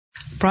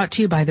brought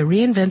to you by the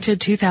reinvented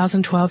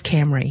 2012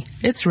 Camry.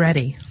 It's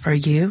ready. Are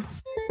you?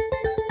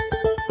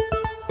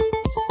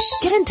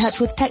 Get in touch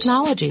with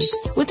technology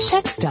with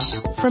Tech Stuff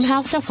from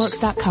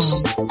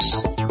HowStuffWorks.com.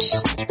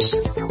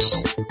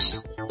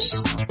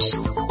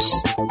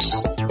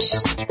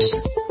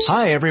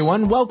 Hi,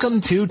 everyone. Welcome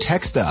to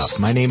Tech Stuff.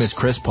 My name is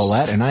Chris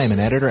Pollette, and I am an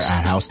editor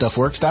at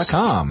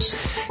HowStuffWorks.com.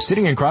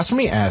 Sitting across from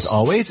me, as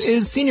always,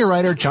 is senior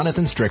writer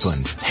Jonathan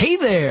Strickland. Hey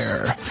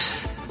there.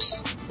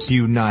 Do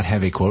you not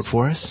have a quote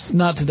for us?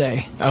 Not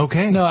today.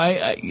 Okay. No,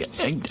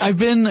 I've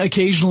been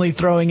occasionally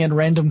throwing in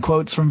random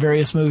quotes from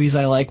various movies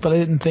I like, but I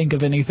didn't think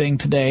of anything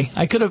today.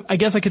 I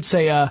guess I could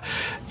say,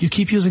 you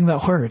keep using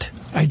that word.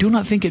 I do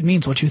not think it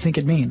means what you think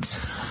it means.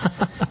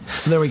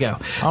 So there we go.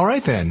 All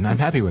right, then. I'm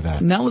happy with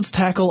that. Now let's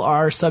tackle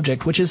our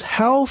subject, which is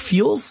how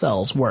fuel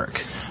cells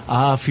work.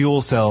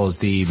 Fuel cells,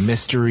 the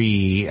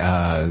mystery,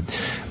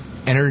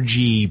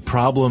 energy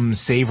problem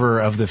saver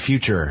of the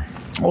future.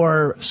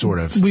 Or sort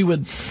of. We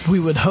would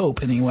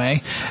hope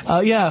anyway.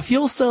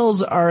 Fuel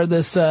cells are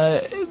this,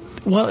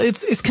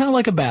 it's kind of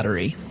like a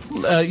battery.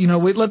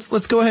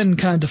 Let's go ahead and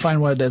kind of define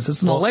what it is.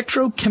 It's an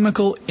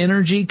electrochemical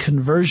energy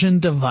conversion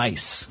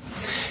device.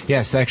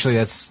 Yes, actually,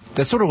 that's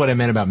sort of what I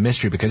meant about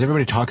mystery, because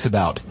everybody talks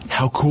about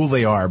how cool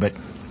they are, but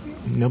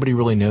nobody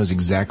really knows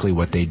exactly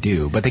what they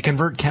do. But they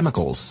convert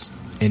chemicals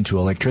into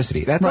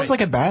electricity. That sounds like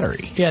a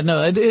battery. Yeah,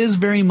 no, it is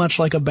very much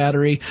like a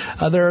battery.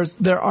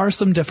 There are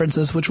some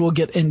differences which we'll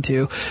get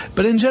into,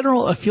 but in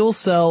general, a fuel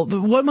cell,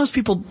 what most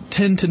people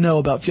tend to know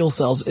about fuel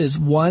cells is,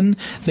 one,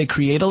 they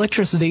create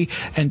electricity,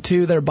 and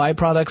two, their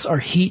byproducts are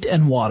heat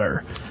and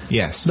water.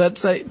 Yes. That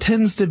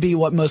tends to be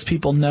what most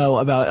people know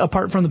about,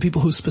 apart from the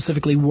people who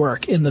specifically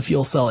work in the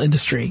fuel cell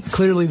industry.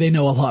 Clearly, they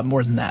know a lot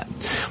more than that.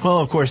 Well,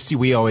 of course,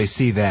 we always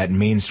see that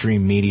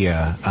mainstream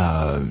media,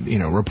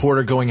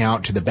 reporter going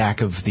out to the back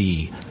of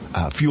the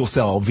fuel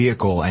cell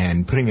vehicle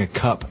and putting a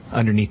cup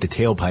underneath the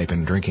tailpipe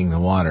and drinking the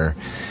water.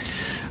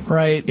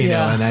 Right. You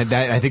know, and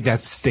I think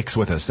that sticks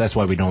with us. That's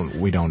why we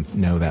don't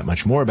know that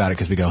much more about it,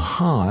 because we go,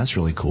 that's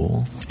really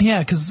cool. Yeah,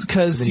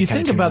 because you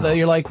think about that,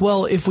 you're like,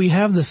 well, if we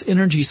have this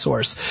energy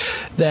source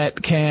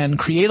that can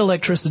create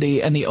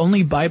electricity, and the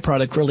only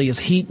byproduct really is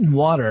heat and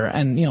water,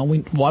 and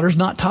water's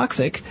not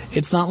toxic.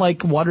 It's not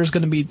like water's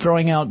going to be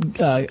throwing out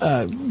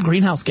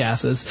greenhouse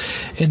gases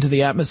into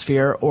the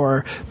atmosphere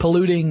or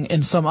polluting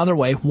in some other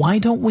way. Why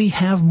don't we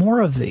have more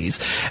of these?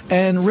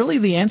 And really,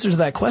 the answer to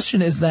that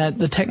question is that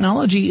the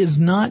technology is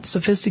not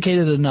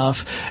sophisticated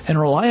enough and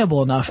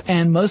reliable enough,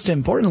 and most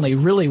importantly,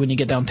 really, when you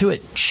get down to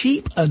it,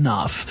 cheap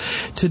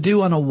enough to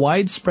do on a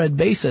widespread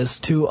basis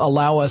to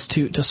allow us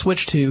to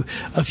switch to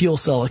a fuel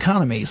cell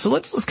economy. So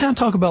let's kind of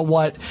talk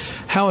about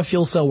how a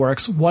fuel cell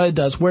works, what it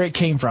does, where it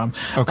came from.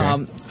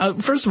 Okay.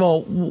 First of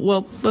all,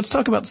 let's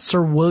talk about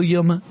Sir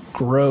William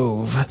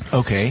Grove.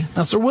 Okay.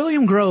 Now, Sir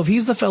William Grove,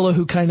 he's the fellow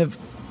who kind of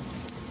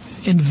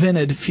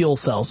invented fuel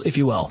cells, if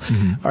you will.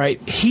 Mm-hmm. All right.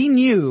 He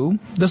knew,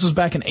 this was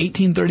back in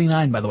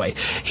 1839, by the way,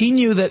 he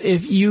knew that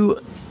if you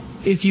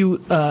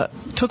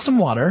took some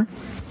water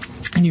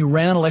and you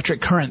ran an electric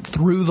current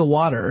through the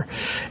water,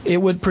 it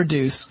would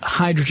produce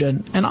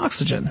hydrogen and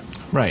oxygen.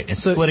 Right.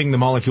 It's splitting the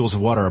molecules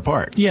of water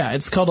apart. Yeah,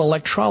 it's called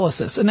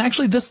electrolysis. And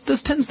actually, this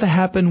tends to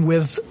happen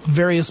with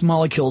various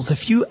molecules.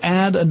 If you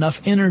add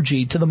enough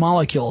energy to the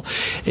molecule,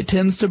 it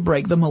tends to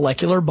break the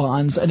molecular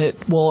bonds, and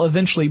it will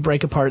eventually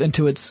break apart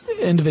into its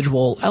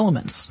individual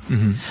elements.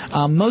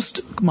 Mm-hmm.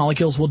 Most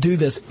molecules will do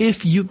this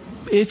if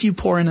you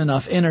pour in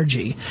enough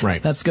energy.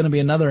 Right. That's going to be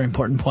another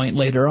important point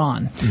later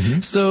on. Mm-hmm.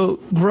 So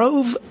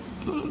Grove,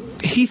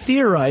 he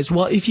theorized,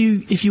 well, if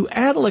you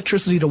add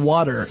electricity to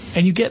water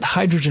and you get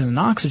hydrogen and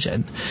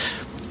oxygen,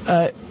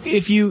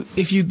 if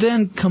you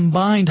then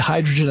combined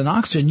hydrogen and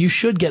oxygen, you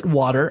should get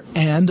water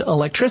and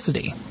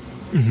electricity.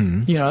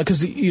 Mm-hmm.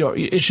 Because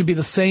it should be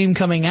the same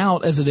coming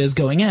out as it is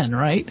going in,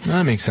 right?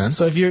 That makes sense.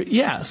 So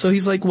so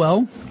he's like,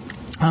 well,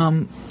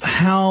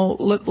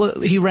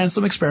 he ran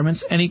some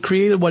experiments, and he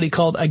created what he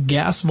called a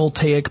gas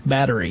voltaic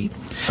battery.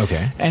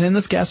 Okay. And in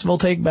this gas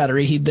voltaic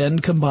battery, he then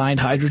combined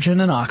hydrogen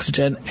and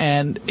oxygen,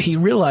 and he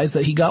realized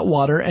that he got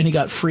water and he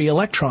got free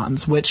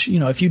electrons, which,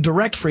 if you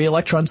direct free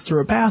electrons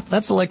through a path,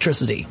 that's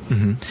electricity.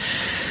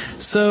 Mm-hmm.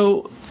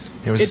 So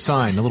there was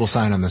a little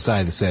sign on the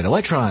side that said,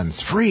 electrons,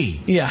 free.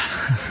 Yeah.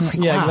 Wow.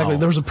 Exactly.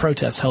 There was a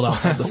protest held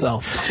outside the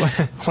cell.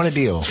 What a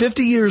deal.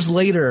 50 years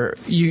later,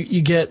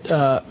 you get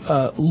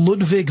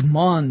Ludwig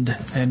Mond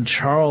and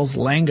Charles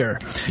Langer.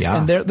 Yeah.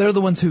 And they're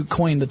the ones who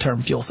coined the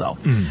term fuel cell.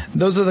 Mm.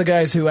 Those are the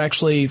guys who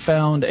actually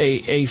found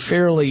a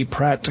fairly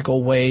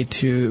practical way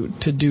to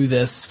do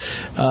this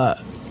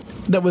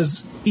that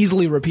was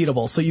easily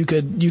repeatable, so you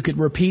could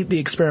repeat the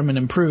experiment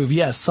and prove,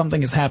 yes,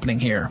 something is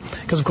happening here.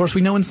 Because of course we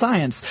know in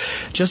science,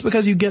 just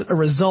because you get a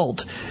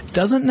result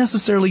doesn't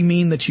necessarily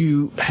mean that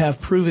you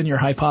have proven your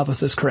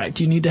hypothesis correct.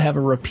 You need to have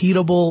a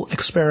repeatable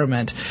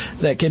experiment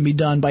that can be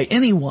done by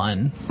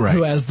anyone right.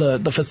 who has the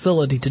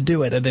facility to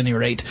do it, at any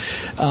rate.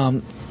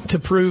 to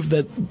prove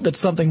that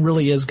something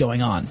really is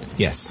going on.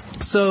 Yes.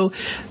 So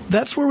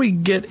that's where we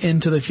get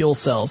into the fuel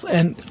cells.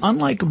 And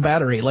unlike a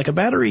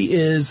battery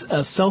is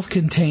a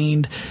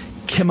self-contained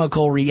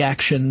chemical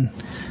reaction,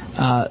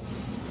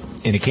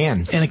 in a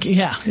can.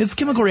 Yeah, it's a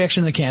chemical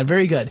reaction in a can.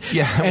 Very good.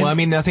 Yeah, well, I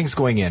mean, nothing's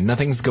going in.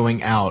 Nothing's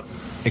going out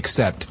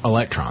except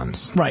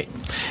electrons. Right.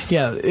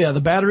 Yeah,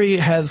 the battery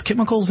has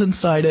chemicals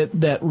inside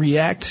it that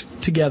react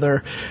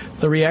together.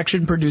 The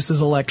reaction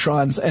produces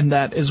electrons, and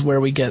that is where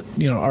we get,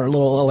 our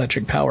little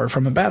electric power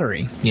from a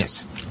battery.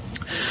 Yes.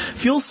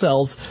 Fuel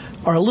cells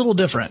are a little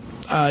different.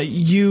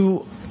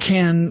 You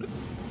can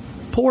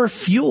pour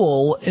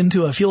fuel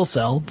into a fuel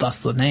cell,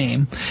 thus the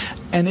name,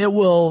 and it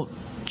will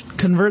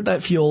convert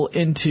that fuel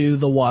into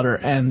the water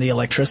and the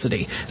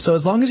electricity. So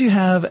as long as you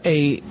have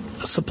a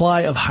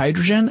supply of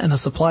hydrogen and a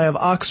supply of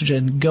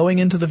oxygen going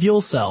into the fuel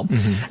cell,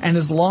 and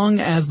as long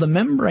as the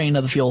membrane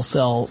of the fuel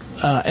cell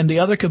and the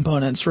other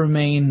components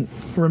remain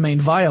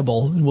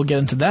viable, and we'll get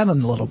into that in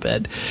a little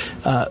bit,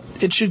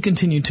 it should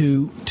continue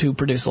to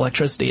produce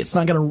electricity. It's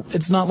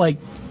not like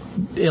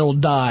it'll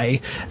die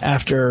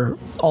after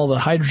all the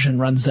hydrogen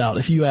runs out.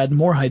 If you add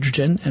more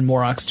hydrogen and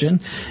more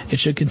oxygen, it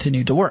should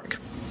continue to work.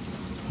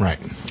 Right.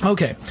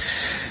 Okay.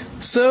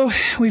 So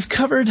we've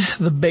covered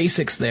the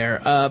basics there.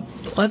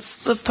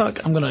 Let's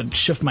talk. I'm going to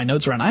shift my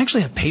notes around. I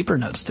actually have paper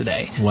notes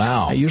today.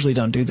 Wow. I usually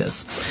don't do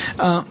this.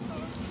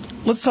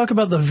 Let's talk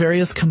about the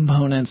various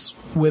components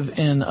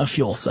within a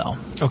fuel cell.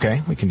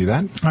 Okay, we can do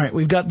that. All right.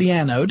 We've got the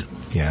anode.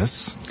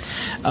 Yes.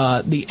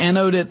 The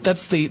anode,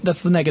 that's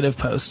the negative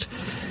post.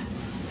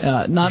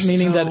 Not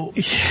meaning that.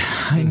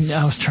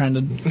 I was trying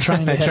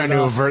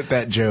to avert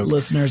that joke.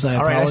 Listeners, I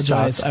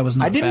apologize. I was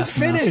not. I didn't fast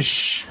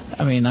finish. enough.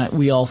 I mean,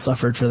 we all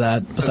suffered for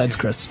that. Besides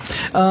Chris.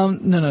 No.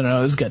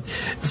 It was good.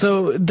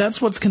 So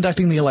that's what's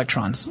conducting the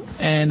electrons,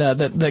 and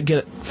that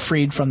get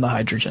freed from the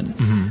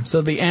hydrogen.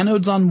 So the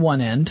anode's on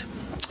one end.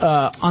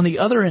 On the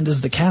other end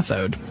is the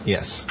cathode.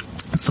 Yes.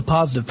 It's the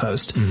positive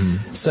post.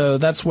 So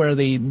that's where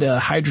the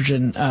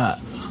hydrogen.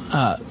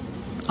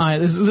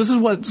 This is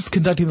what's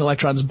conducting the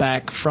electrons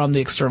back from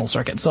the external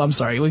circuit. So I'm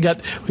sorry, we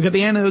got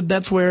the anode.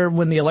 That's where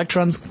when the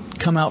electrons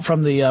come out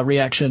from the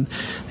reaction,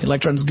 the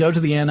electrons go to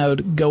the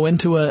anode, go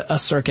into a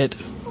circuit.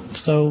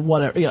 So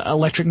whatever,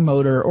 electric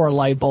motor or a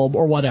light bulb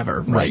or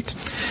whatever. Right.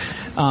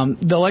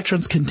 The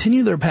electrons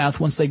continue their path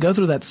once they go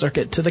through that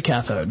circuit to the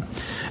cathode.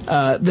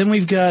 Then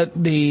we've got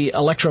the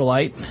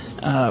electrolyte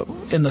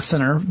in the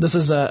center. This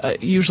is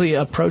usually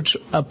a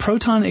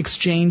proton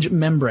exchange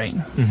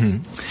membrane.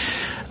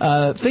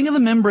 Thing of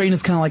the membrane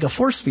is kind of like a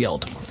force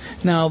field.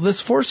 Now, this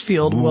force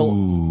field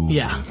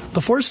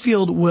the force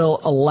field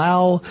will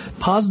allow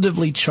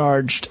positively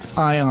charged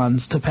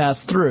ions to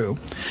pass through,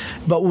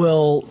 but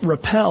will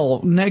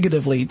repel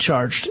negatively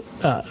charged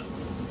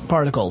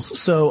particles.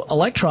 So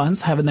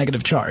electrons have a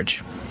negative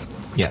charge.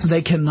 Yes.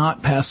 They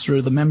cannot pass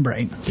through the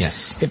membrane.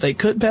 Yes. If they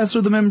could pass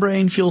through the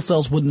membrane, fuel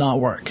cells would not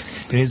work.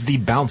 It is the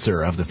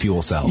bouncer of the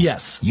fuel cell.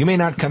 Yes. You may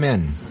not come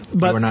in.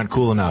 But you are not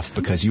cool enough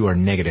because you are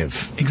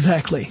negative.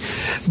 Exactly.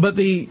 But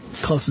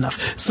close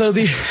enough. So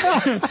the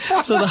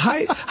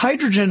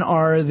hydrogen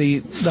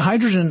the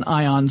hydrogen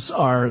ions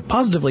are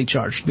positively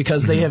charged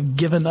because they have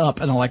given up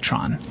an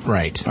electron.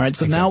 Right. All right.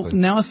 So exactly.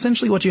 now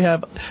essentially what you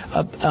have,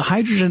 a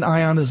hydrogen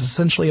ion is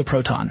essentially a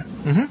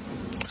proton.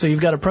 So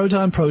you've got a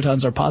proton.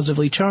 Protons are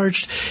positively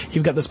charged.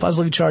 You've got this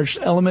positively charged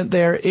element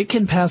there. It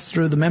can pass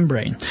through the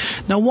membrane.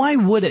 Now, why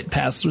would it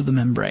pass through the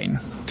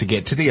membrane? To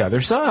get to the other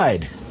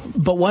side.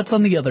 But what's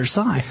on the other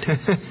side?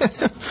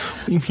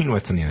 What do you mean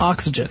what's on the other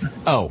Oxygen. side?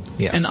 Oh,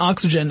 yes. And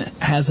oxygen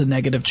has a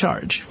negative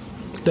charge.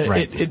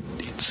 Right.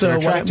 So they're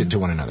attracted to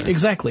one another.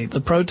 Exactly. The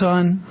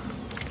proton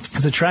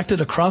is attracted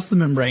across the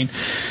membrane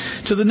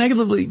to the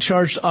negatively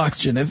charged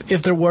oxygen.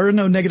 If there were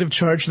no negative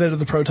charge there,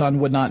 the proton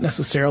would not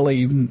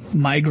necessarily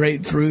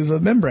migrate through the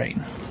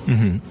membrane.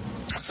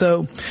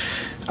 So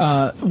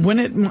when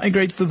it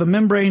migrates through the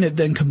membrane, it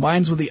then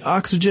combines with the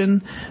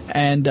oxygen,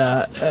 and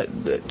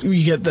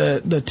you get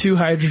the two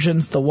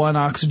hydrogens, the one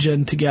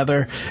oxygen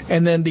together,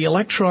 and then the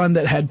electron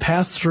that had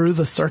passed through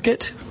the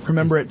circuit.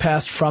 Remember, it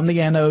passed from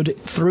the anode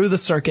through the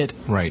circuit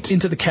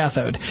into the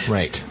cathode.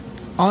 Right.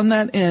 On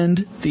that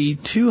end, the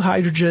two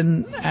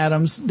hydrogen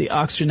atoms, the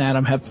oxygen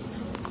atom, have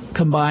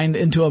combined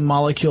into a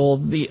molecule.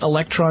 The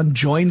electron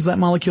joins that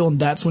molecule, and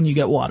that's when you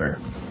get water.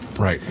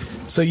 Right.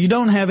 So you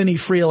don't have any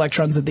free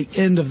electrons at the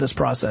end of this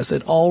process.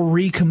 It all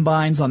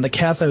recombines on the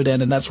cathode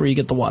end, and that's where you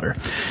get the water.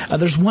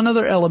 There's one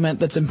other element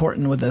that's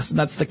important with this, and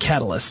that's the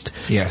catalyst.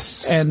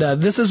 Yes. And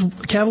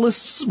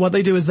catalysts, what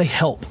they do is they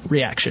help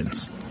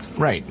reactions.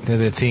 Right. They're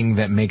the thing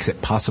that makes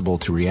it possible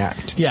to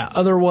react. Yeah.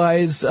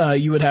 Otherwise,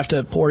 you would have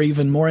to pour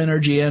even more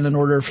energy in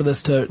order for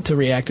this to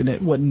react, and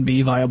it wouldn't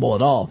be viable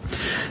at all.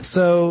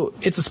 So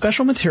it's a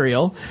special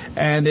material,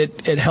 and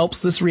it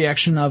helps this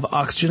reaction of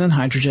oxygen and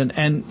hydrogen.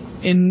 And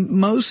in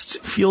most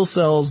fuel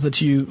cells that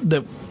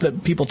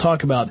people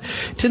talk about,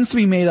 it tends to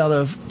be made out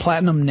of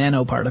platinum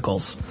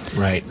nanoparticles.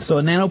 Right. So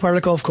a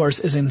nanoparticle, of course,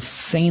 is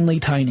insanely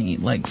tiny,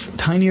 like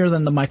tinier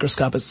than the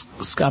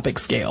microscopic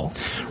scale.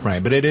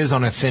 Right. But it is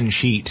on a thin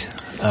sheet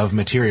of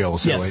material,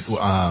 so yes.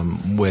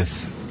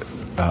 with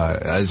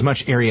as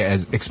much area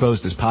as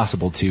exposed as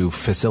possible to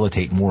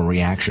facilitate more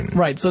reaction.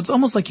 Right. So it's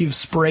almost like you've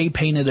spray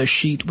painted a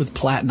sheet with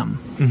platinum.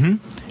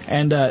 Mm-hmm.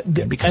 And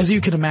as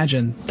you can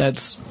imagine,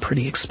 that's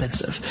pretty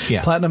expensive.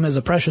 Yeah. Platinum is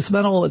a precious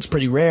metal. It's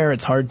pretty rare.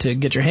 It's hard to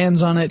get your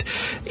hands on it.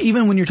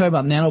 Even when you're talking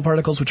about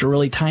nanoparticles, which are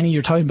really tiny,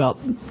 you're talking about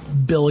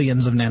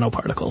billions of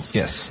nanoparticles.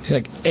 Yes.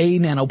 Like a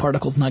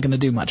nanoparticle is not going to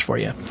do much for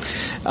you.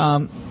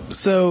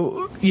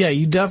 So, yeah,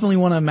 you definitely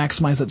want to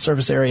maximize that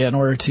surface area in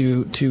order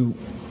to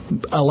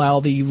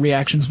allow the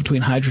reactions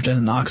between hydrogen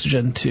and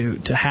oxygen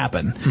to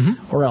happen,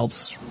 or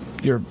else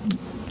your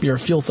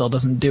fuel cell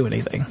doesn't do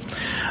anything.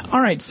 All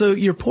right, so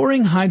you're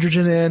pouring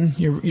hydrogen in,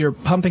 you're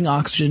pumping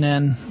oxygen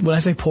in. When I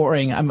say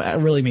pouring, I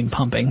really mean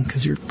pumping,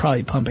 because you're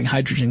probably pumping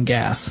hydrogen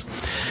gas.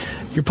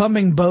 You're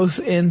pumping both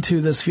into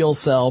this fuel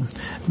cell.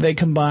 They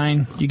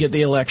combine, you get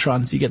the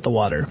electrons, you get the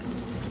water.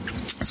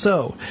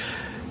 So,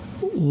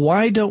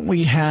 why don't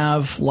we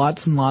have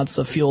lots and lots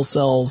of fuel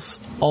cells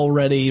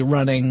already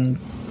running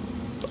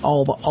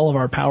all of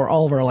our power,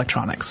 all of our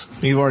electronics?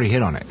 You've already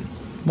hit on it.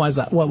 Why is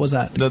that? What was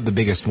that? The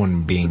biggest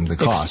one being the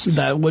cost.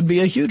 That would be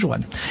a huge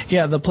one.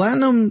 Yeah, the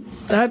platinum,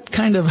 that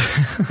kind of...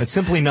 It's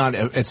simply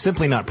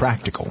not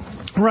practical.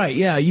 Right,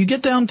 yeah. You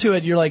get down to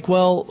it, you're like,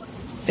 well,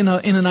 in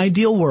an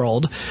ideal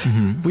world,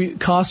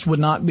 cost would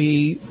not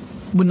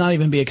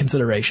even be a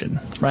consideration,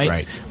 right?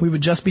 Right. We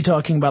would just be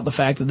talking about the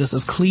fact that this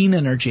is clean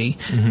energy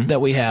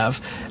that we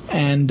have,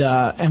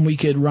 and we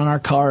could run our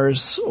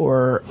cars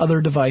or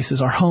other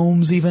devices, our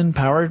homes, even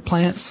power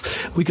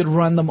plants. We could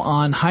run them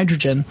on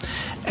hydrogen,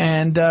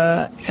 and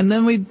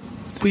then we'd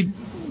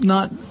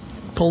not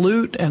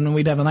pollute, and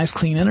we'd have a nice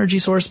clean energy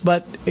source.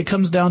 But it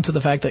comes down to the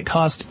fact that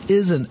cost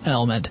is an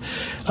element.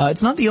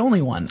 It's not the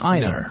only one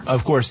either. No.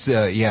 Of course,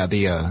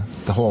 the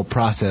whole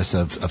process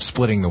of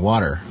splitting the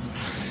water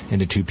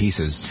into two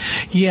pieces.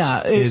 Yeah.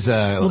 Actually,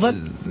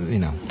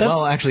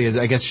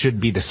 I guess should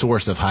be the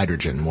source of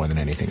hydrogen more than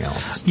anything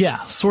else.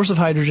 Yeah. Source of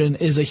hydrogen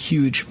is a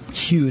huge,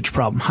 huge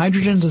problem.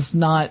 Hydrogen does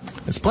not...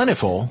 It's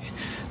plentiful.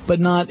 But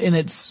not in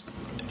its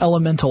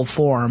elemental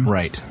form.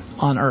 Right.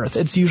 On Earth.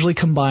 It's usually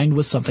combined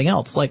with something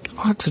else, like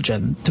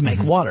oxygen, to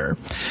make water.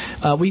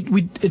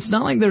 It's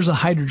not like there's a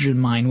hydrogen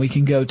mine we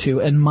can go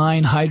to and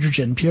mine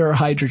hydrogen, pure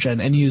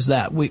hydrogen, and use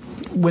that. We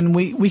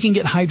can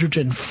get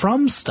hydrogen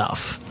from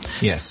stuff.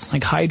 Yes.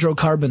 Like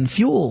hydrocarbon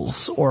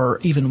fuels or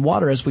even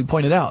water, as we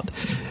pointed out.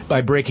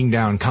 By breaking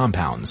down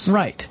compounds.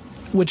 Right.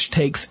 Which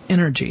takes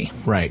energy.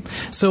 Right.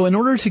 So in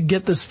order to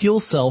get this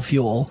fuel cell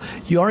fuel,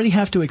 you already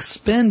have to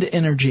expend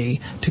energy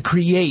to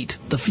create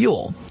the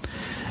fuel.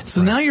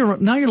 So now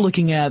you're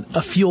looking at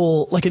a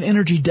fuel, like an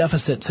energy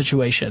deficit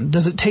situation.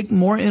 Does it take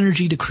more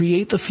energy to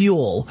create the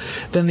fuel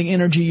than the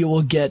energy you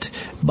will get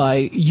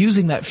by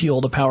using that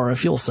fuel to power a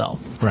fuel cell?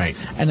 Right.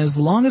 And as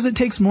long as it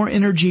takes more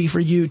energy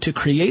for you to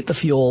create the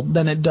fuel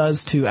than it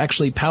does to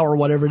actually power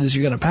whatever it is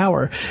you're going to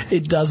power,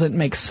 it doesn't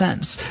make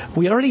sense.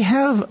 We already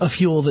have a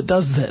fuel that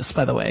does this,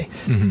 by the way.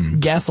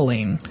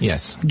 Gasoline.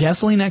 Yes.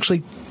 Gasoline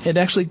actually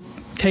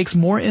takes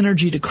more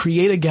energy to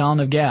create a gallon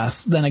of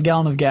gas than a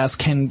gallon of gas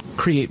can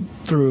create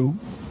through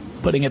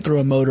putting it through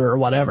a motor or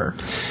whatever.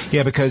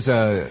 Yeah, because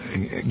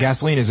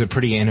gasoline is a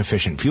pretty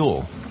inefficient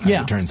fuel, as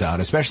it turns out,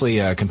 especially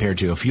compared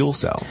to a fuel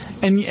cell.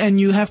 And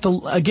you have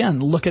to, again,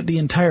 look at the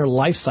entire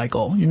life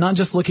cycle. You're not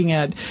just looking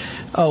at,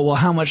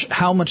 how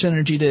much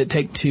energy did it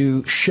take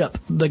to ship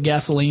the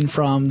gasoline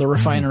from the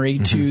refinery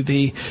to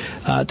the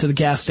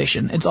gas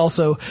station. It's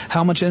also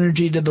how much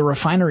energy did the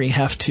refinery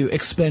have to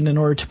expend in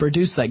order to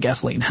produce that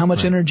gasoline? How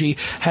much energy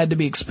had to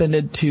be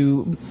expended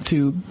to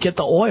get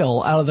the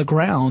oil out of the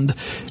ground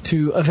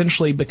to eventually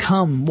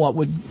become what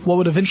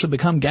would eventually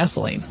become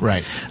gasoline?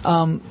 Right.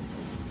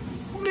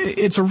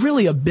 It's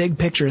really a big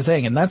picture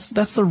thing, and that's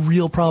the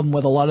real problem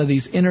with a lot of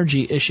these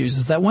energy issues,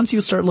 is that once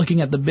you start looking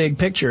at the big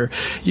picture,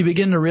 you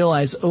begin to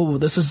realize,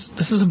 this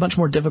is a much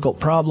more difficult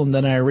problem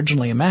than I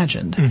originally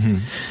imagined.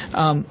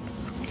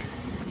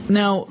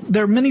 Now,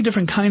 there are many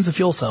different kinds of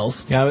fuel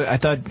cells. Yeah, I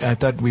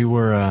thought we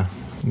were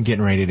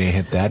getting ready to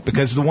hit that,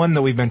 because the one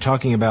that we've been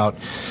talking about,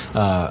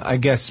 I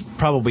guess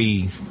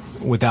probably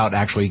without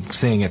actually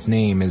saying its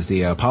name, is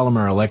the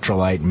polymer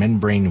electrolyte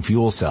membrane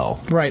fuel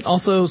cell. Right.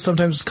 Also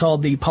sometimes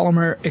called the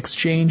polymer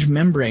exchange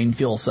membrane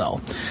fuel cell.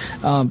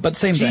 But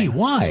same thing. Gee,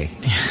 why?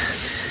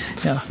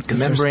 Yeah, the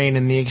membrane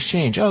and the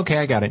exchange. Okay,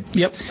 I got it.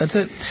 Yep, that's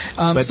it.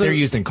 But they're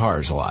used in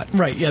cars a lot.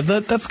 Right, yeah,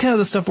 that's kind of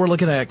the stuff we're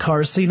looking at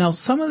cars. See, now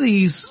some of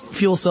these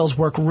fuel cells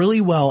work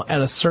really well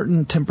at a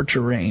certain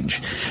temperature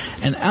range.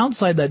 And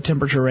outside that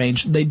temperature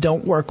range, they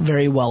don't work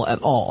very well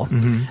at all.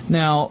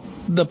 Now,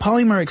 the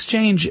polymer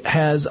exchange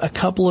has a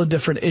couple of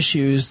different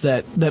issues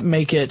that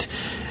make it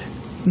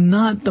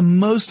not the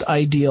most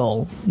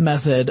ideal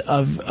method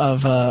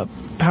of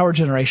power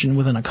generation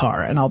within a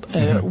car.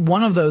 And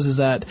one of those is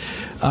that,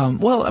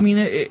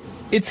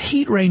 its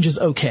heat range is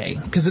okay,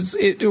 because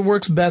it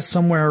works best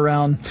somewhere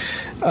around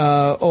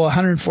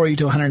 140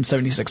 to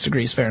 176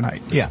 degrees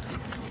Fahrenheit. Yeah.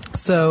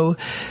 So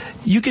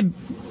you could.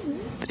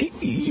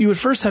 you would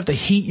first have to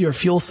heat your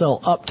fuel cell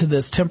up to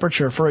this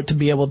temperature for it to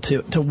be able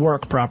to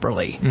work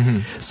properly.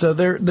 Mm-hmm. So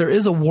there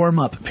is a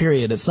warm-up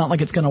period. It's not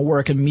like it's going to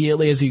work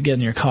immediately as you get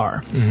in your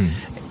car.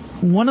 Mm-hmm.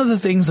 One of the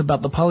things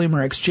about the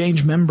polymer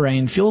exchange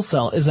membrane fuel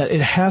cell is that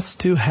it has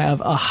to have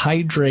a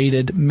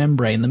hydrated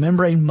membrane. The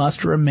membrane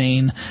must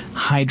remain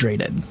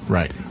hydrated.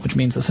 Right. Which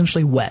means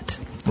essentially wet.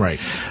 Right.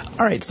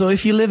 All right, so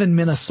if you live in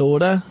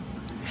Minnesota,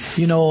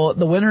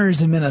 the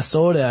winters in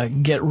Minnesota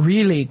get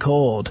really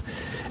cold.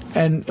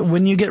 And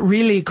when you get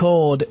really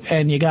cold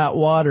and you got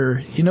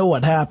water, you know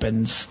what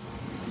happens?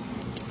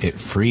 It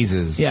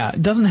freezes. Yeah,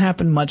 it doesn't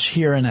happen much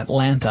here in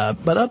Atlanta,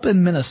 but up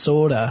in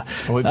Minnesota...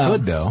 Oh, it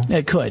could, though.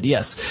 It could,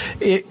 yes.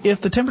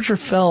 If the temperature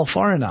fell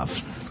far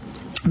enough,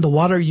 the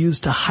water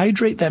used to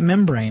hydrate that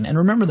membrane, and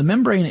remember, the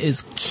membrane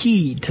is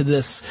key to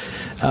this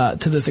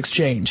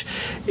exchange.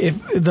 If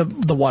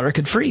the water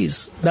could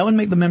freeze, that would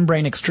make the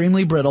membrane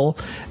extremely brittle,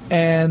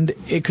 and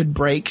it could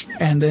break,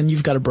 and then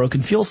you've got a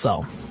broken fuel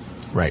cell.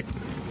 Right.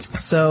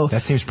 So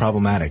that seems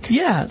problematic.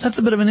 Yeah, that's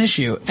a bit of an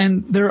issue.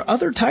 And there are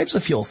other types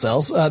of fuel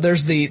cells.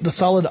 There's the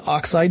solid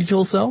oxide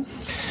fuel cell.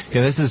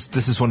 Yeah,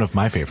 this is one of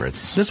my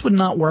favorites. This would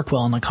not work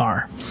well in the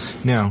car.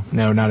 No,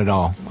 not at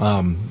all.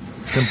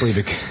 Simply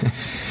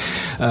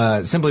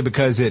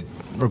because it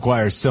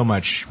requires so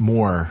much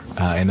more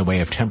in the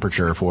way of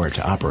temperature for it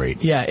to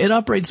operate. Yeah, it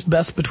operates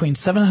best between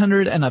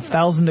 700 and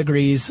 1,000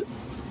 degrees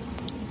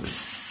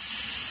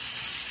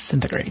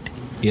centigrade.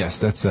 Yes,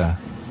 that's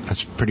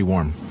pretty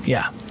warm.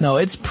 Yeah. No,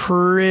 it's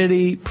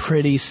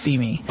pretty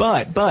steamy.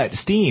 But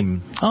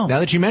steam. Oh. Now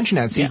that you mention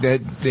that, see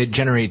that it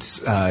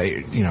generates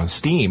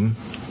steam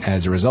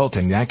as a result,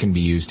 and that can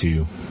be used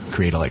to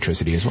create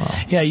electricity as well.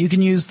 Yeah, you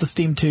can use the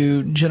steam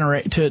to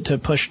generate to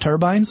push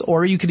turbines,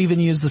 or you could even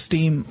use the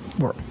steam,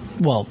 and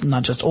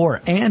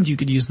you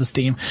could use the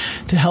steam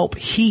to help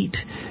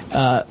heat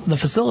the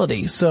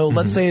facility. So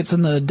let's say it's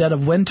in the dead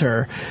of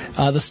winter,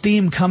 the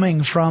steam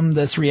coming from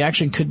this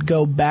reaction could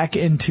go back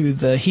into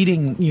the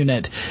heating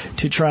unit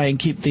to try and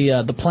keep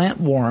the plant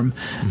warm,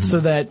 so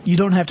that you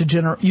don't have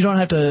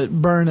to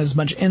burn as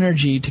much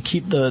energy to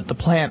keep the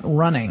plant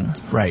running.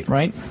 Right.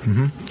 Right.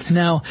 Mm-hmm.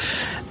 Now,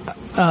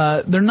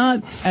 they're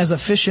not as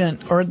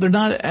efficient, or they're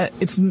not.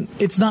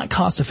 It's not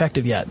cost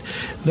effective yet.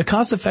 The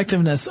cost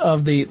effectiveness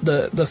of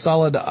the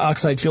solid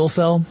oxide fuel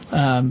cell,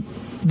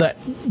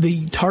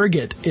 the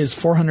target is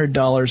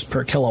 $400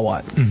 per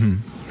kilowatt.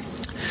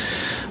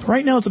 Mm-hmm.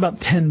 Right now, it's about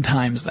 10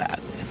 times that.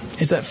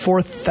 It's at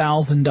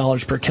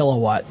 $4,000 per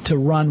kilowatt to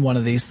run one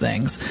of these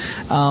things.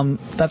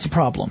 That's a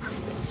problem.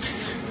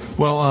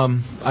 Well,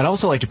 I'd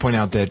also like to point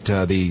out that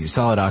the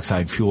solid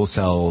oxide fuel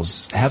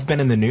cells have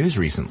been in the news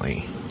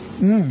recently.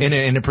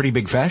 In a pretty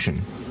big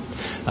fashion.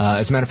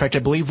 As a matter of fact, I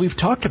believe we've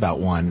talked about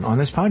one on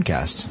this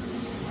podcast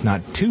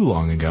not too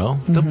long ago.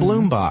 The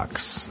Bloom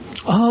Box.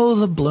 Oh,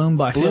 the Bloom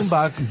Box.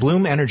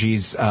 Bloom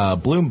Energy's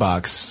Bloom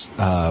Box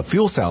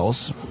fuel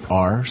cells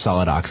are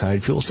solid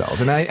oxide fuel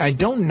cells. And I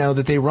don't know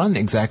that they run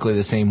exactly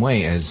the same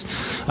way as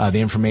the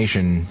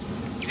information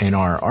in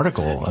our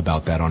article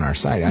about that on our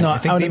site. I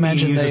think they may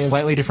use a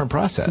slightly different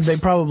process. They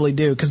probably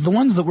do, because the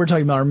ones that we're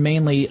talking about are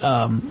mainly...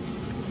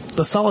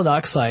 the solid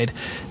oxide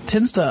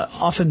tends to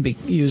often be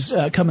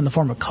come in the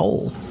form of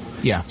coal.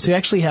 Yeah. So you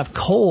actually have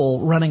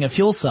coal running a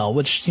fuel cell,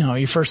 which,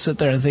 you first sit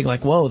there and think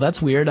like, whoa,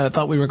 that's weird. I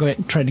thought we were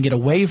trying to get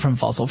away from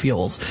fossil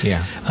fuels.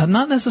 Yeah.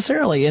 Not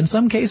necessarily. In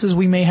some cases,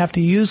 we may have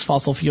to use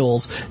fossil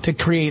fuels to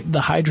create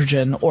the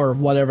hydrogen or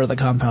whatever the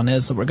compound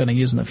is that we're going to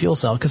use in the fuel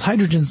cell. Because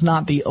hydrogen's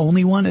not the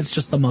only one. It's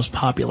just the most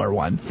popular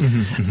one.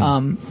 Mm-hmm,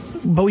 mm-hmm.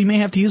 But we may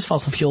have to use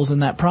fossil fuels in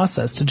that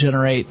process to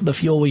generate the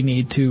fuel we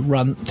need to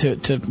run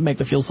to make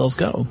the fuel cells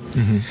go.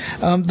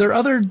 Mm-hmm. There are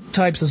other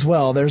types as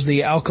well. There's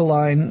the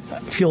alkaline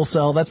fuel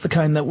cell. That's the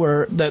kind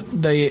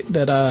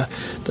that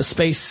the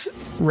space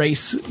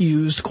race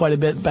used quite a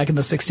bit back in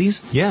the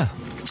 60s. Yeah.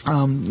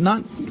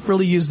 Not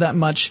really used that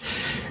much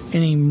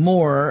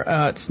anymore.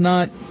 It's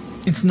not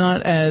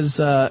as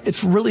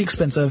it's really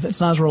expensive.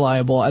 It's not as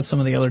reliable as some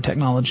of the other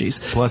technologies.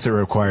 Plus, it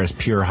requires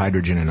pure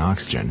hydrogen and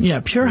oxygen. Yeah,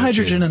 pure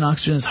hydrogen and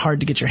oxygen is hard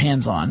to get your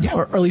hands on,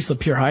 or at least the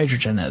pure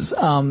hydrogen is.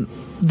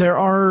 There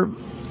are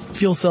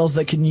fuel cells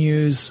that can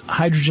use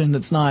hydrogen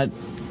that's not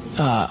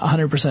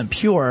 100%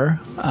 pure,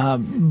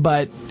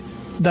 but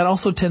that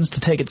also tends to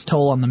take its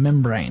toll on the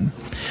membrane.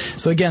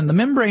 So again, the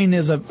membrane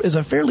is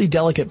a fairly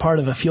delicate part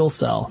of a fuel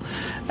cell,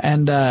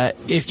 and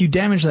if you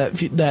damage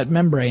that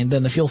membrane,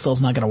 then the fuel cell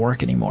is not going to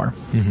work anymore.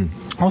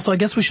 Mm-hmm. Also, I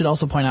guess we should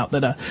also point out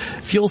that a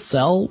fuel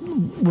cell,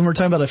 when we're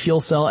talking about a fuel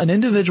cell, an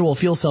individual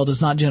fuel cell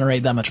does not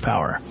generate that much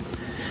power.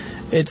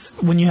 It's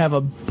when you have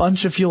a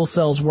bunch of fuel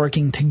cells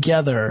working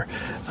together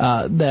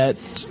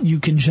that you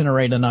can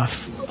generate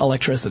enough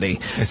electricity.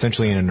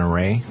 Essentially in an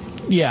array?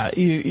 Yeah,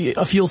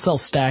 a fuel cell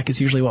stack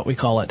is usually what we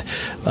call it.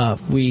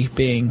 We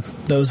being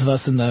those of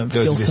us in the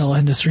fuel cell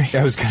industry.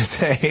 I was going to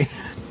say.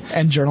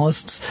 And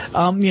journalists.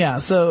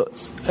 So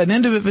an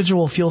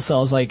individual fuel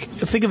cell is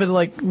think of it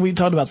like we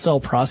talked about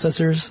cell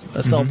processors.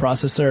 A cell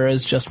processor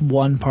is just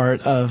one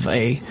part of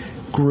a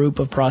group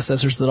of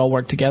processors that all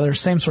work together.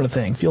 Same sort of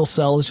thing. Fuel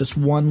cell is just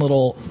one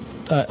little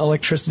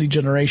electricity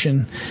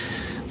generation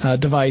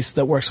device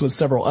that works with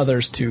several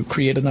others to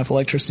create enough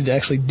electricity to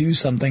actually do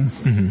something.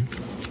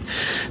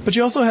 Mm-hmm. But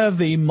you also have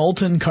the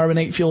molten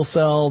carbonate fuel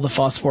cell, the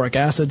phosphoric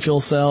acid fuel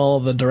cell,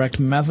 the direct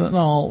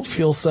methanol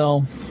fuel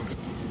cell.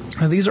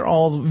 Now, these are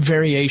all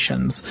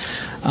variations.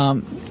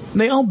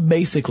 They all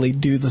basically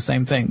do the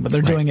same thing, but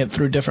they're doing it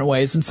through different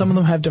ways. And some of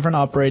them have different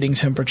operating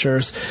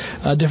temperatures,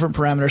 different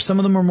parameters. Some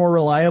of them are more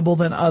reliable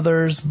than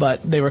others,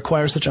 but they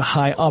require such a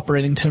high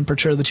operating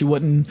temperature that you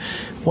wouldn't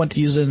want to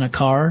use it in a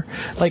car.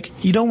 Like,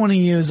 you don't want to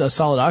use a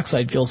solid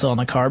oxide fuel cell in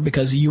a car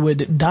because you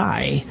would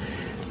die.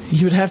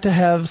 You would have to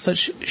have some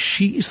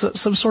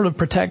sort of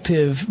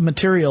protective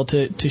material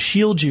to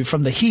shield you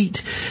from the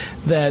heat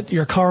that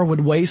your car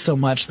would weigh so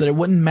much that it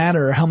wouldn't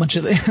matter how much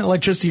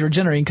electricity you're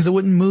generating because it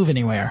wouldn't move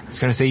anywhere. I was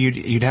going to say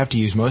you'd have to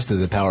use most of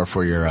the power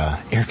for your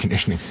air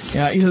conditioning.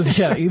 Yeah,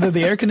 either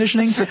the air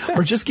conditioning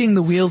or just getting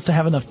the wheels to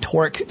have enough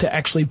torque to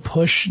actually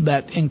push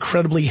that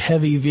incredibly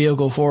heavy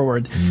vehicle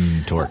forward.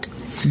 Torque.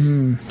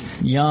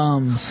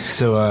 Yum.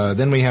 So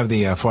then we have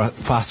the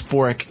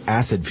phosphoric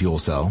acid fuel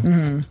cell.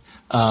 Mm-hmm.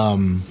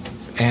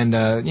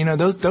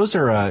 Those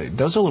are a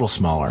little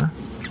smaller.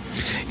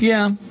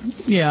 Yeah,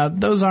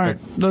 those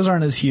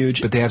aren't as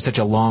huge. But they have such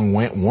a long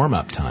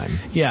warm-up time.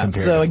 Yeah,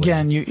 so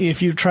again,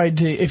 if you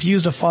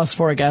used a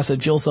phosphoric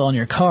acid fuel cell in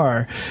your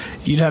car,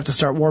 you'd have to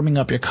start warming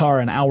up your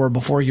car an hour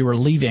before you were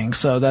leaving,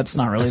 so that's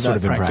not really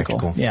that practical.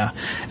 Impractical. Yeah.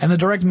 And the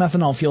direct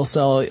methanol fuel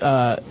cell,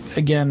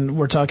 again,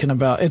 we're talking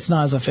about, it's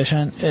not as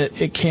efficient.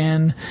 It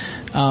can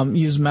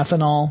use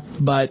methanol,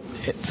 but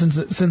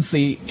since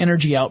the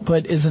energy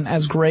output isn't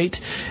as great,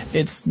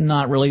 it's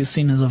not really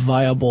seen as a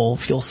viable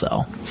fuel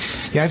cell.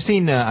 Yeah, I've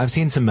seen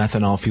some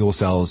methanol fuel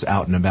cells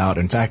out and about.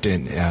 In fact,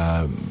 when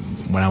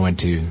I went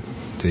to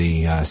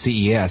the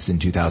CES in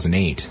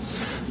 2008,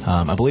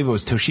 I believe it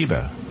was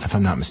Toshiba, if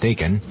I'm not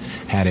mistaken,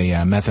 had a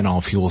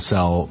methanol fuel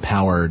cell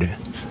powered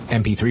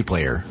MP3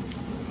 player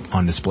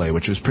on display,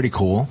 which was pretty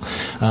cool.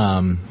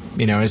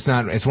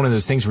 It's one of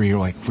those things where you're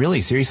like,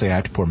 really, seriously, I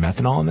have to pour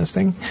methanol in this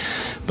thing?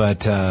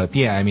 But,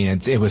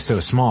 it was so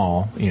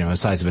small, the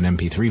size of an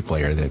MP3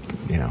 player that,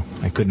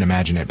 I couldn't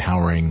imagine it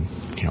powering,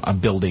 a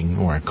building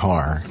or a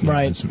car.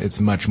 Right.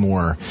 It's much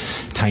more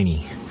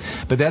tiny.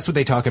 But that's what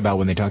they talk about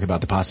when they talk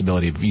about the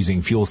possibility of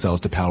using fuel cells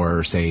to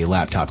power, say,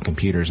 laptop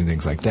computers and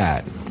things like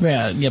that.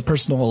 Yeah,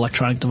 personal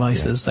electronic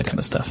devices, that kind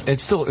of stuff. It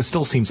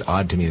still seems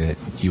odd to me that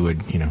you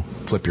would,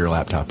 flip your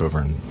laptop over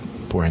and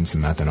pour in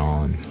some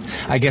methanol, and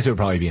I guess it would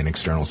probably be an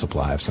external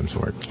supply of some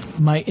sort.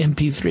 My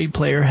MP3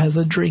 player has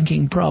a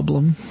drinking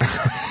problem.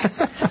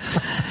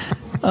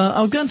 I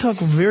was going to talk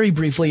very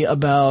briefly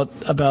about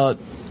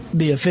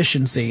the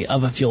efficiency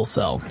of a fuel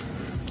cell.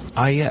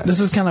 Yes. This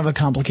is kind of a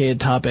complicated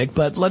topic,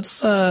 but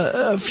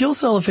fuel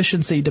cell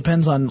efficiency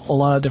depends on a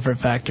lot of different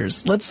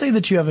factors. Let's say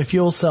that you have a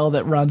fuel cell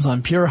that runs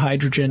on pure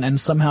hydrogen and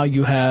somehow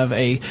you have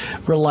a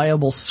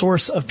reliable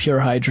source of pure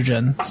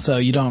hydrogen, so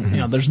you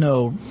don't, there's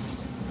no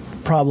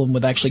problem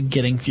with actually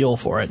getting fuel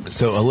for it.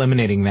 So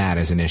eliminating that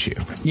is an issue.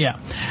 Yeah.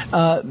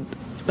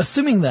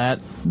 Assuming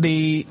that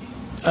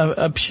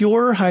a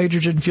pure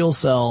hydrogen fuel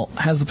cell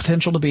has the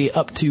potential to be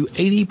up to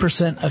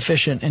 80%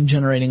 efficient in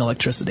generating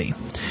electricity.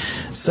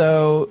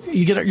 So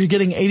you're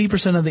getting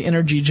 80% of the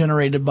energy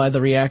generated by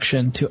the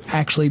reaction to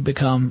actually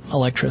become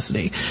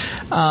electricity.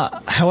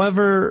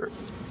 However,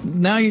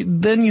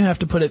 then you have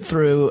to put it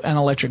through an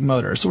electric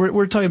motor. So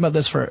we're talking about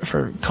this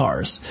for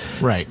cars.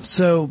 Right.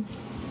 So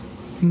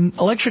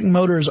electric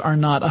motors are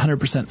not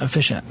 100%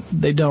 efficient.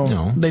 They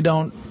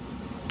don't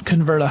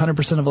convert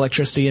 100% of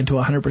electricity into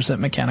 100%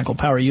 mechanical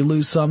power. You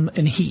lose some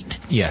in heat.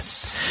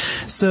 Yes.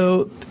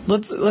 So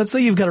let's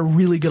say you've got a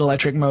really good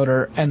electric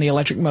motor, and the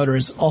electric motor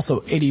is also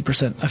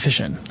 80%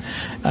 efficient.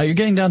 You're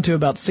getting down to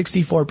about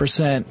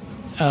 64%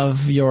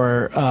 of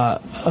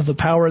of the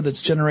power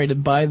that's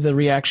generated by the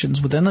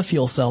reactions within the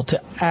fuel cell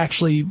to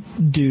actually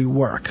do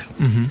work.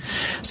 Mm-hmm.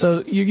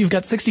 So you've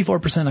got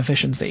 64%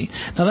 efficiency.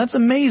 Now that's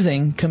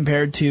amazing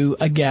compared to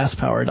a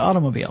gas-powered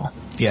automobile.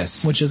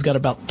 Yes. Which has got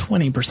about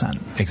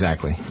 20%.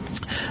 Exactly.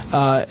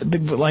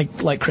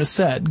 Like Chris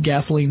said,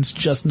 gasoline's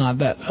just not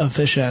that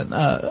efficient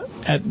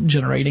at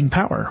generating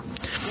power.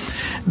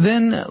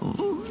 Then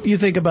you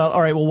think about,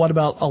 all right, well, what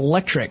about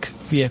electric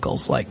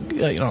vehicles like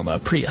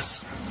the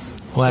Prius?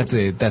 Well,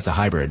 that's a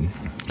hybrid.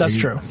 That's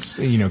true.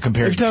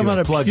 Compared to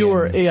a plug-in.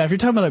 If you're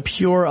talking about a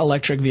pure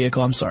electric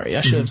vehicle, I'm sorry,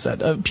 I should have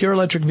said a pure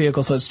electric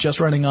vehicle, so it's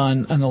just running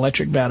on an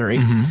electric battery.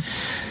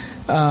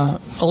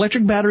 Mm-hmm.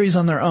 Electric batteries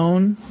on their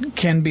own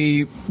can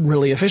be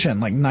really efficient,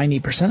 like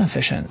 90%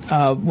 efficient.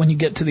 When you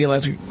get to the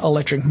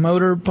electric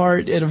motor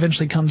part, it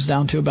eventually comes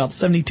down to about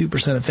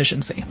 72%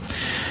 efficiency.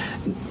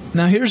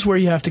 Now, here's where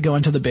you have to go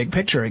into the big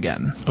picture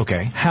again.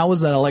 Okay. How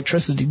was that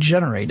electricity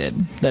generated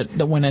that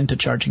went into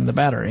charging the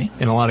battery?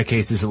 In a lot of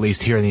cases, at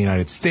least here in the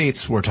United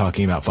States, we're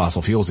talking about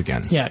fossil fuels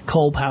again. Yeah,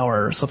 coal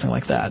power or something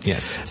like that.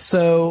 Yes.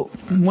 So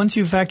once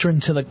you factor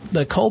into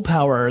the coal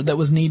power that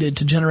was needed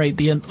to generate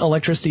the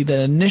electricity that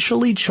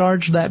initially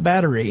charged that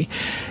battery,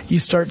 you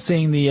start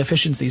seeing the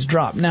efficiencies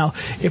drop. Now,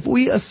 if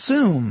we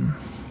assume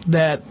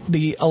that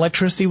the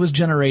electricity was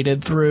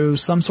generated through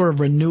some sort of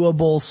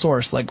renewable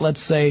source, like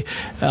let's say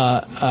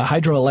a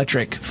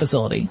hydroelectric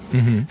facility.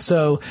 Mm-hmm.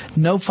 So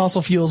no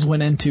fossil fuels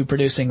went into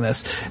producing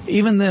this.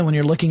 Even then, when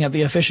you're looking at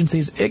the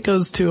efficiencies, it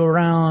goes to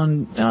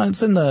around,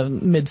 it's in the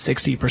mid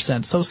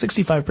 60%, so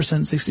 65%,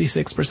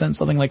 66%,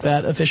 something like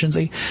that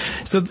efficiency.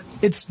 So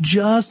it's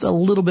just a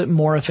little bit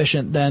more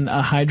efficient than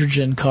a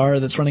hydrogen car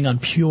that's running on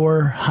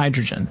pure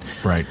hydrogen.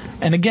 Right.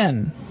 And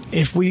again,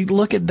 if we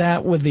look at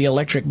that with the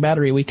electric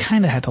battery, we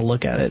kind of have to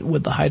look at it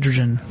with the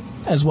hydrogen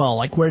as well.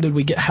 Like,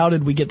 how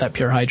did we get that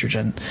pure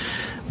hydrogen?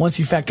 Once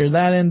you factor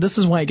that in, this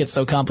is why it gets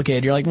so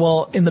complicated. You're like,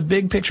 well, in the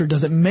big picture,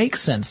 does it make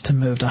sense to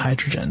move to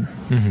hydrogen?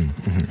 Mm-hmm,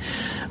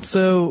 mm-hmm.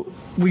 So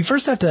we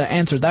first have to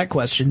answer that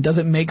question. Does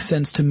it make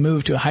sense to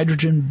move to a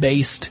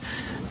hydrogen-based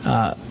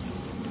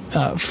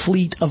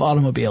fleet of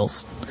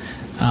automobiles?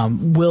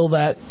 Will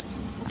that,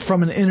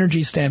 from an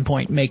energy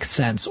standpoint, make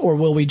sense, or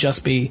will we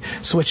just be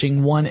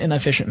switching one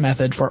inefficient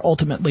method for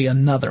ultimately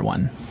another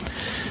one?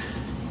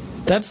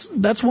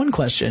 That's one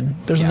question.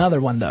 There's another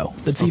one, though,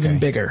 that's even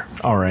bigger.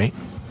 All right.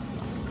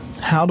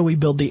 How do we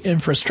build the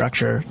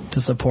infrastructure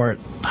to support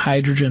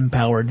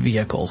hydrogen-powered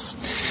vehicles?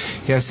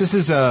 Yes, this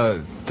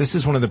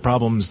is one of the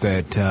problems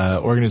that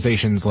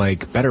organizations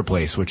like Better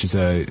Place, which is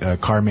a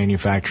car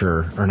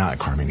manufacturer, or not a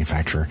car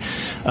manufacturer,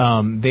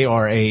 they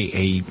are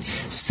a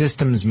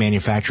systems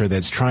manufacturer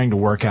that's trying to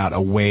work out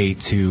a way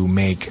to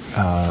make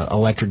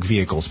electric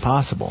vehicles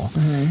possible.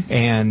 Mm-hmm.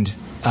 And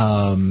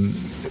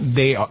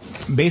they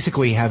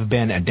basically have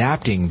been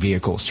adapting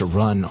vehicles to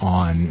run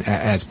on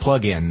as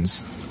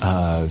plug-ins,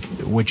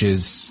 which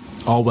is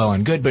all well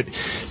and good. But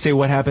say,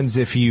 what happens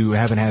if you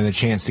haven't had a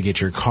chance to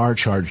get your car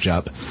charged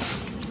up,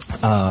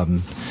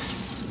 and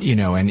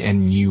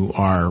you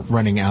are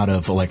running out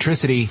of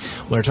electricity?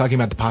 Well, they're talking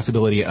about the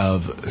possibility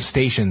of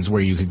stations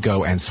where you could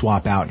go and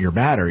swap out your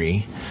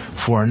battery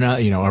for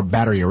another, or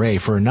battery array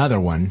for another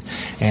one.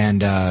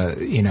 And,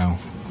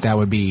 that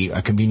would be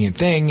a convenient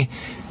thing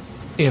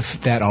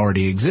if that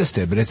already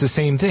existed. But it's the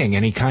same thing.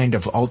 Any kind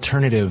of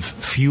alternative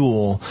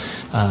fuel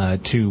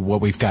to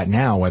what we've got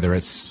now, whether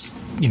it's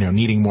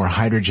needing more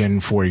hydrogen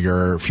for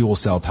your fuel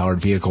cell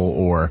powered vehicle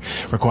or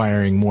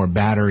requiring more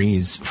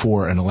batteries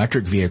for an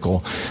electric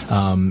vehicle,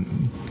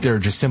 there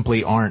just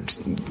simply aren't,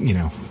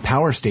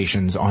 power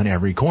stations on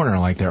every corner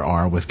like there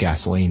are with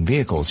gasoline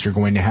vehicles. You're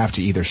going to have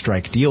to either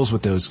strike deals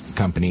with those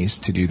companies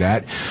to do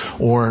that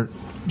or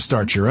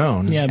start your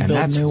own. Yeah, and build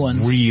that's new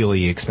ones.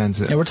 Really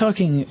expensive. Yeah, we're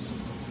talking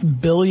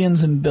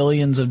billions and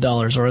billions of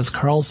dollars, or as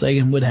Carl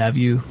Sagan would have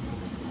you,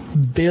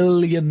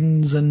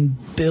 billions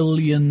and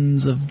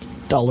billions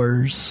of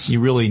dollars.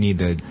 You really need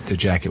the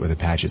jacket with the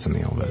patches on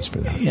the elbows for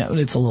that. Yeah,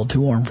 it's a little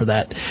too warm for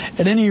that.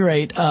 At any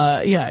rate,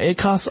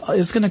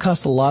 it's going to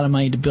cost a lot of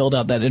money to build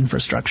out that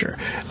infrastructure.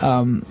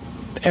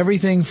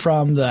 Everything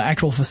from the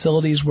actual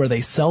facilities where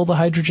they sell the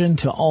hydrogen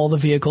to all the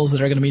vehicles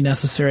that are going to be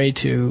necessary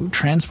to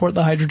transport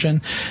the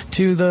hydrogen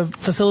to the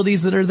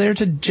facilities that are there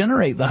to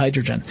generate the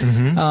hydrogen.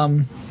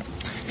 Mm-hmm.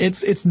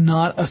 It's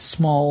not a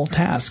small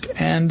task.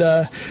 And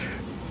the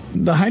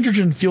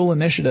Hydrogen Fuel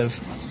Initiative,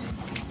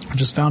 which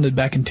was founded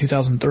back in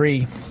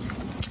 2003.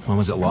 When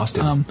was it lost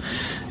in?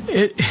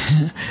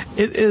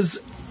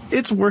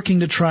 It's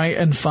working to try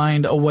and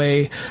find a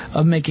way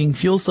of making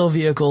fuel cell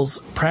vehicles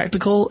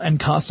practical and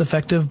cost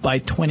effective by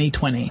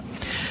 2020.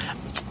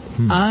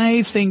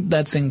 I think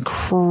that's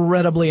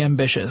incredibly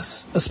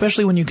ambitious,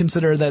 especially when you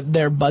consider that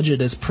their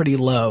budget is pretty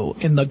low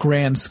in the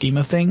grand scheme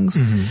of things.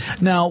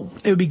 Mm-hmm. Now,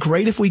 it would be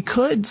great if we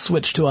could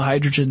switch to a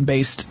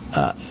hydrogen-based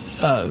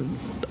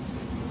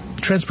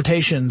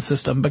transportation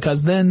system,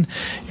 because then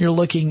you're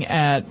looking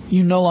at,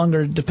 you no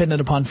longer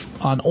dependent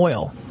on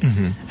oil.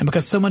 Mm-hmm. And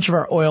because so much of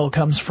our oil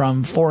comes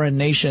from foreign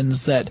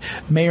nations that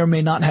may or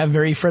may not have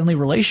very friendly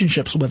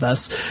relationships with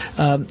us,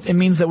 it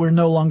means that we're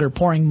no longer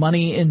pouring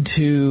money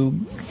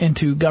into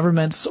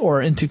governments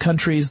or into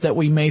countries that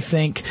we may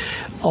think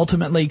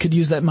ultimately could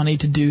use that money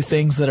to do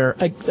things that are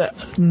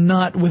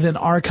not within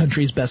our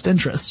country's best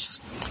interests.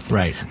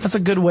 Right. That's a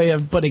good way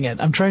of putting it.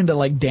 I'm trying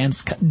to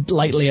dance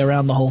lightly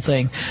around the whole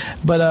thing,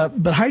 but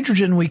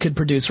hydrogen we could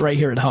produce right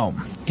here at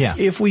home. Yeah.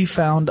 If we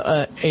found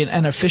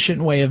an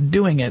efficient way of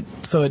doing it,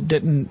 so it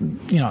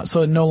didn't,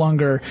 so it no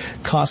longer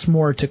costs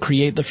more to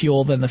create the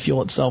fuel than the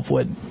fuel itself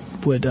would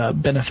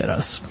benefit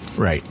us.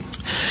 Right.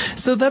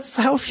 So that's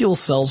how fuel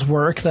cells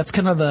work. That's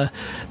kind of the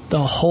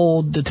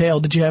whole detail.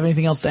 Did you have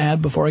anything else to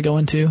add before I go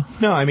into?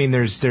 No, I mean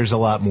there's a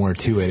lot more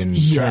to it in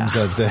terms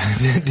of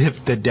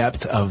the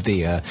depth of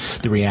the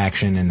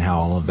reaction and how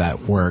all of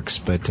that works.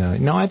 But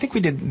no, I think we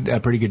did a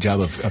pretty good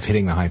job of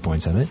hitting the high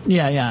points of it.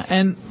 Yeah,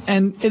 and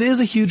it is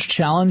a huge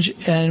challenge,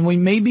 and we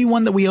may be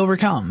one that we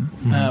overcome.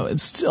 Mm-hmm.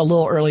 It's a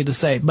little early to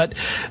say, but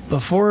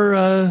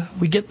before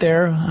we get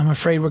there, I'm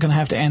afraid we're going to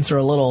have to answer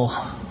a little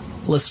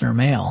listener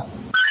mail.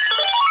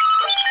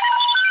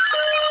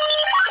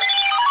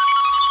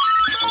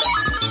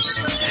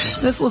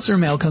 This listener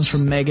mail comes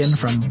from Megan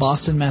from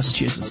Boston,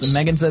 Massachusetts. And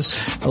Megan says,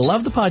 I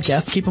love the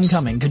podcast. Keep them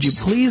coming. Could you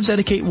please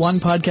dedicate one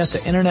podcast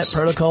to Internet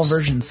Protocol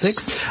version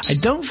 6? I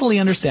don't fully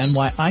understand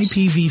why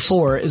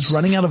IPv4 is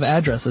running out of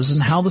addresses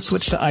and how the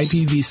switch to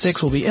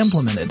IPv6 will be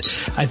implemented.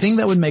 I think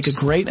that would make a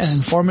great and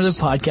informative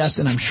podcast,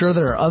 and I'm sure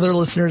there are other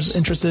listeners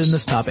interested in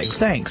this topic.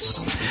 Thanks.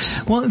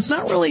 Well, it's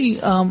not really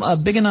a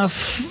big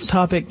enough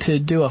topic to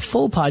do a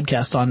full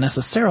podcast on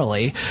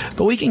necessarily,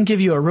 but we can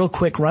give you a real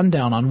quick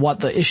rundown on what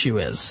the issue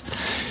is.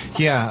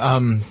 Yeah,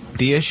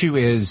 the issue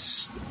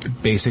is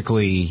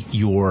basically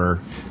your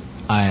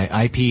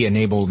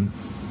IP-enabled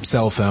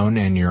cell phone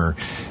and your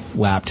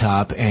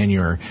laptop and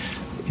your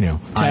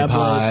tablet,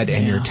 iPod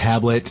and your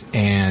tablet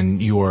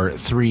and your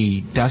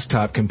 3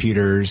 desktop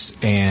computers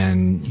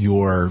and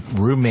your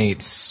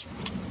roommate's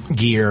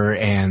gear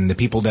and the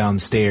people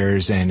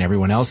downstairs and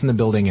everyone else in the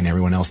building and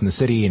everyone else in the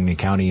city and the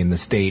county and the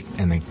state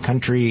and the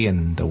country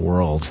and the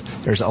world.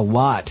 There's a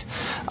lot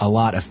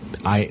of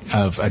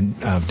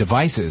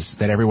devices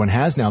that everyone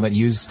has now that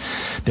use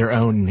their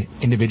own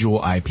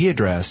individual IP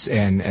address,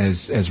 and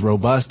as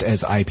robust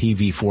as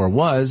IPv4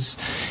 was,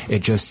 it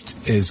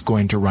just is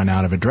going to run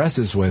out of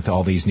addresses with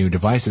all these new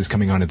devices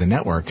coming onto the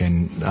network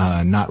and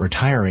not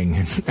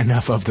retiring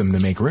enough of them to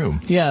make room.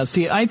 Yeah,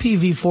 see,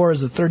 IPv4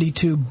 is a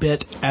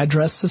 32-bit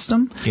address system.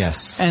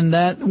 Yes. And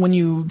that, when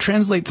you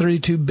translate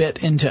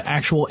 32-bit into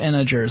actual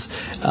integers,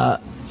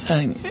 at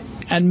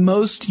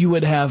most you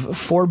would have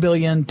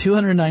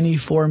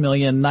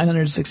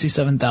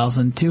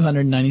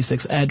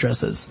 4,294,967,296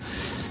 addresses.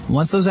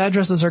 Once those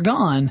addresses are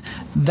gone,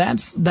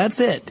 that's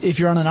it. If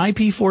you're on an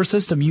IP4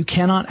 system, you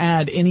cannot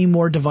add any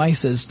more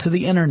devices to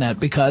the internet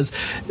because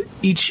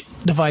each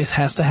device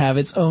has to have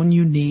its own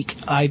unique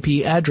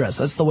IP address.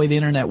 That's the way the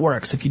internet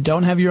works. If you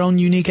don't have your own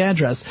unique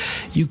address,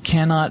 you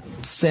cannot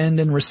send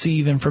and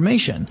receive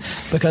information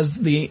because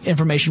the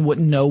information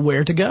wouldn't know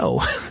where to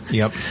go.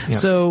 Yep.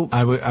 So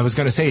I was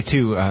going to say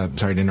too,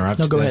 sorry to interrupt.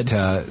 No, go ahead.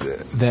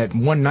 That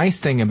one nice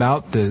thing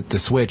about the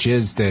switch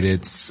is that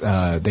it's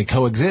they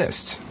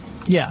coexist.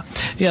 Yeah.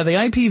 The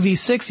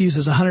IPv6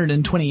 uses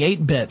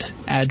 128-bit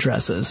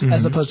addresses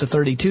as opposed to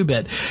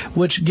 32-bit,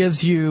 which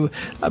gives you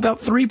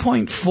about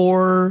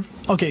 3.4.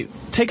 Okay,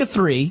 take a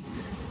 3,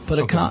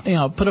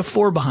 put a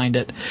 4 behind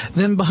it,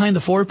 then behind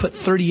the 4 put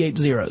 38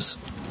 zeros.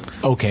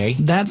 Okay.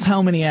 That's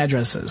how many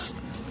addresses.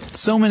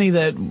 So many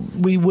that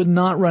we would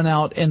not run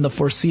out in the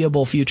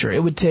foreseeable future.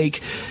 It would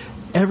take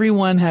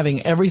everyone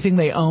having everything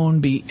they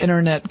own be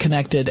internet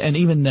connected, and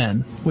even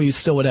then, we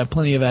still would have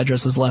plenty of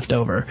addresses left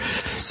over.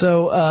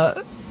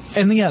 So,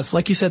 and yes,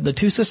 like you said, the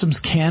two systems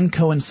can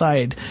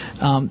coincide.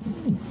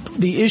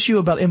 The issue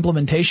about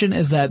implementation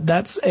is that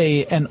that's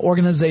an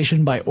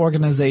organization by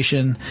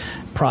organization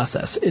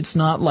process. It's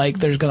not like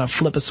there's going to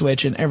flip a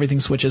switch and everything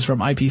switches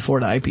from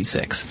IP4 to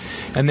IP6.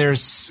 And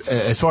there's,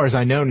 as far as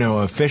I know, no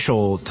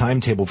official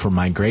timetable for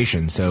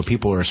migration, so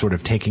people are sort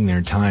of taking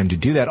their time to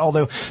do that,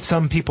 although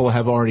some people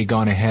have already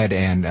gone ahead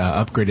and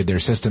upgraded their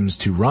systems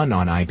to run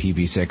on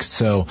IPv6.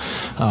 So,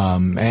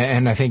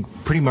 and I think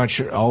pretty much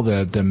all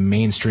the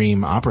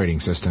mainstream operating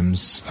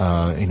systems,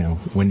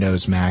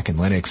 Windows, Mac, and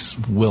Linux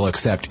will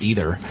accept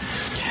either.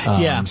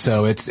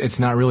 So it's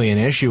not really an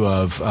issue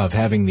of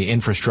having the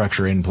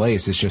infrastructure in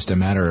place. It's just a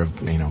matter of,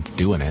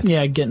 doing it.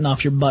 Yeah, getting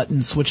off your butt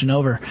and switching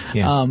over.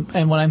 Yeah.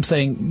 And when I'm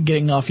saying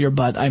getting off your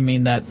butt, I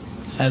mean that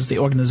as the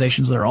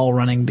organizations that are all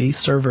running the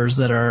servers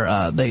that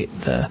are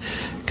the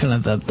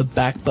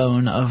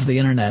backbone of the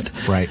internet.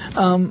 Right.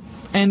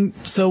 And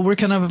so we're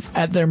kind of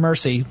at their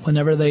mercy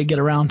whenever they get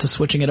around to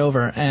switching it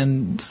over.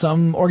 And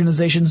some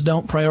organizations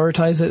don't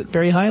prioritize it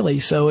very highly,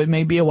 so it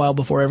may be a while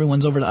before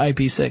everyone's over to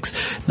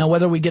IP6. Now,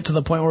 whether we get to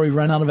the point where we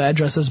run out of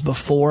addresses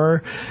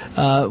before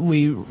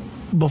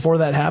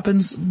that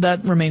happens,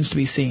 that remains to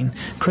be seen.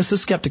 Chris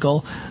is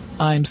skeptical.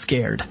 I'm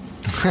scared.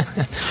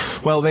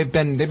 Well, they've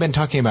been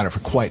talking about it for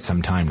quite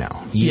some time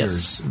now.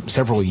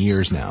 Several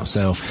years now.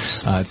 So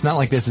it's not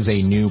like this is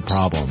a new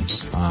problem.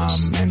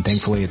 And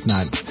thankfully it's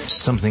not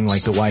something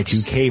like the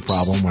Y2K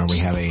problem where we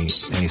have a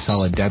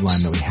solid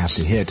deadline that we have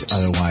to hit.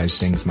 Otherwise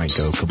things might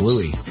go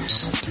kablooey.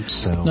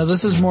 So no,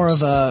 this is more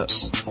of a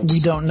we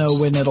don't know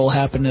when it'll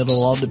happen.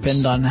 It'll all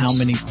depend on how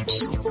many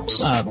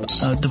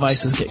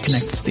devices get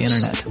connected to the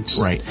internet.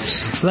 Right.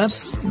 So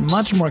that's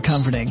much more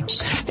comforting.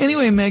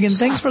 Anyway, Megan,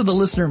 thanks for the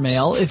listener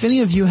mail. If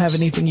any of you have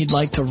anything you'd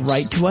like to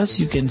write to us,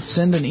 you can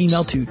send an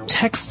email to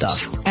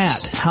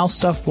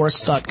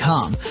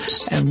techstuff@howstuffworks.com,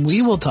 and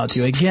we will talk to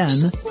you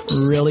again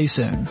really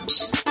soon.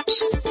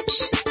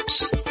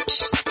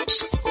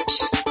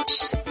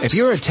 If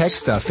you're a Tech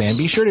Stuff fan,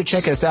 be sure to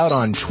check us out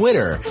on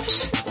Twitter.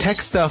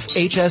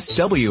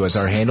 TechStuffHSW is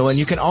our handle, and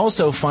you can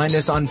also find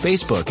us on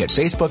Facebook at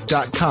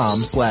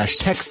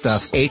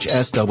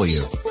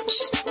facebook.com/TechStuffHSW.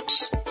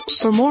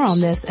 For more on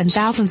this and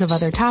thousands of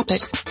other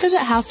topics, visit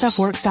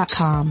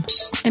HowStuffWorks.com.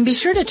 And be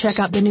sure to check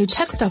out the new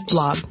Tech Stuff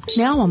blog,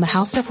 now on the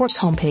How Stuff Works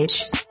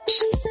homepage.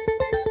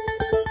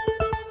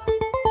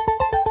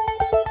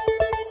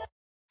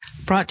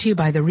 Brought to you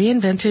by the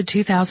reinvented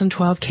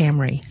 2012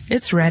 Camry.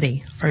 It's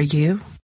ready. Are you?